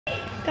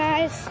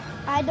guys.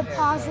 I had to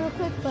pause real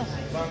quick, but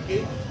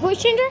Monkey?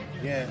 voice changer?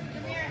 Yeah.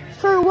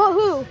 For what?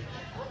 Who?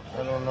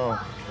 I don't know.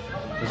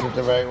 Is it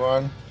the right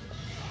one?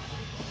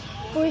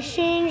 Voice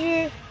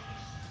changer.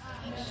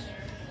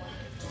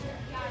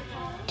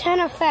 10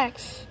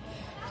 effects.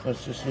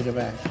 Let's just see the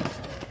back.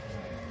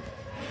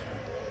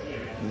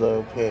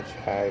 Low pitch,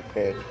 high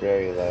pitch,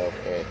 very low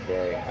pitch,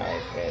 very high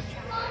pitch.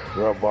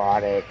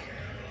 Robotic.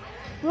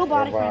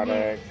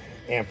 Robotic.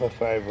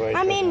 Amplified voice.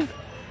 I mean,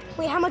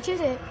 wait, how much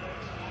is it?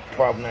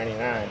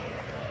 $12.99.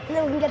 And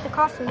then we can get the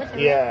costume with it. Right?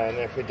 Yeah, and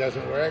if it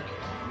doesn't work,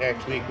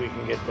 next week we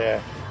can get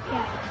the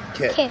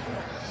kit.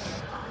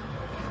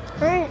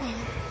 Alright.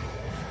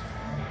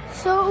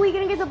 So, are we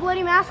gonna get the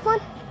bloody mask one?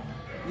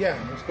 Yeah,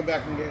 let's go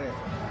back and get it.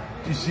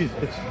 Do you see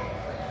this?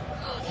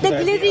 The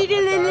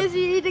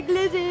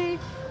glizzy.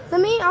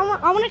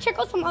 I want to check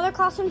out some other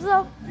costumes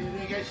though. Do you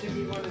think I should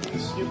be one of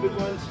these stupid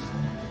ones?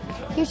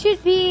 You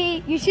should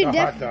The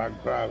hot dog,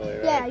 probably,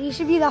 right? Yeah, you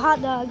should be the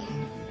hot dog.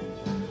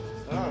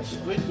 Oh,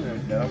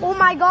 Squidward, though. Oh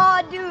my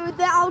god, dude,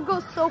 I'll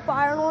go so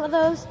far on one of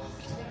those.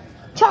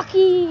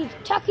 Chucky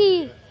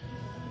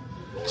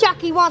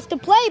wants to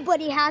play, but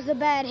he has a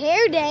bad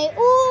hair day.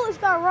 Ooh, it's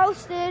got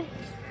roasted.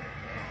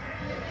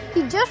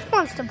 He just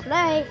wants to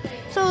play.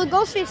 So the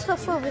Ghostface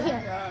stuff's over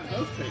here.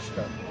 Ghostface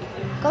stuff.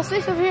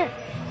 Ghostface over here.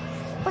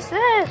 What's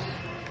this?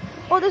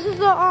 Oh, this is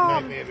the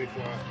Nightmare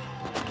Before.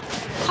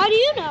 How do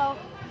you know?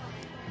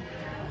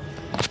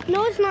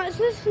 No, it's not. This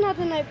is not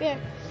the Nightmare.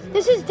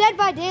 This is Dead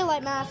by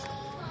Daylight mask.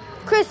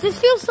 Chris, this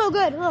feels so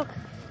good. Look.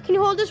 Can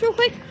you hold this real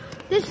quick?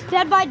 This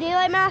Dead by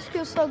Daylight mask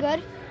feels so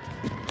good.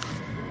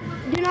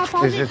 Do not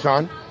pause Is this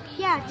on?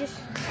 Yeah, just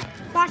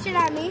flash it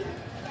at me.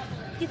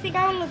 Do you think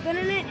I would look good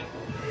in it?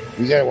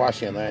 You gotta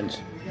wash your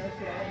lens.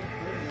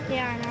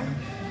 Yeah, I know.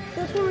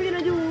 That's what we're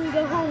gonna do when we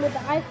go home with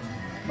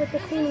the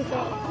cleaning kit.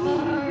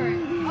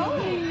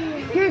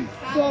 You're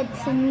dead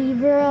to me,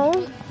 bro.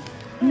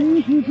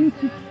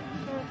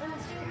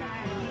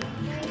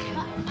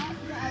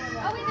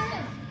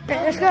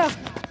 Alright, let's go.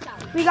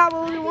 We got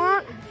what we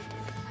want.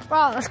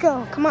 Bro, let's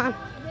go. Come on.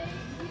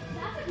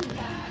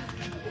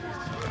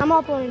 I'm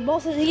uploading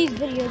both of these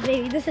videos,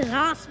 baby. This is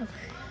awesome.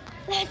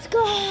 Let's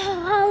go,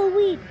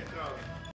 Halloween.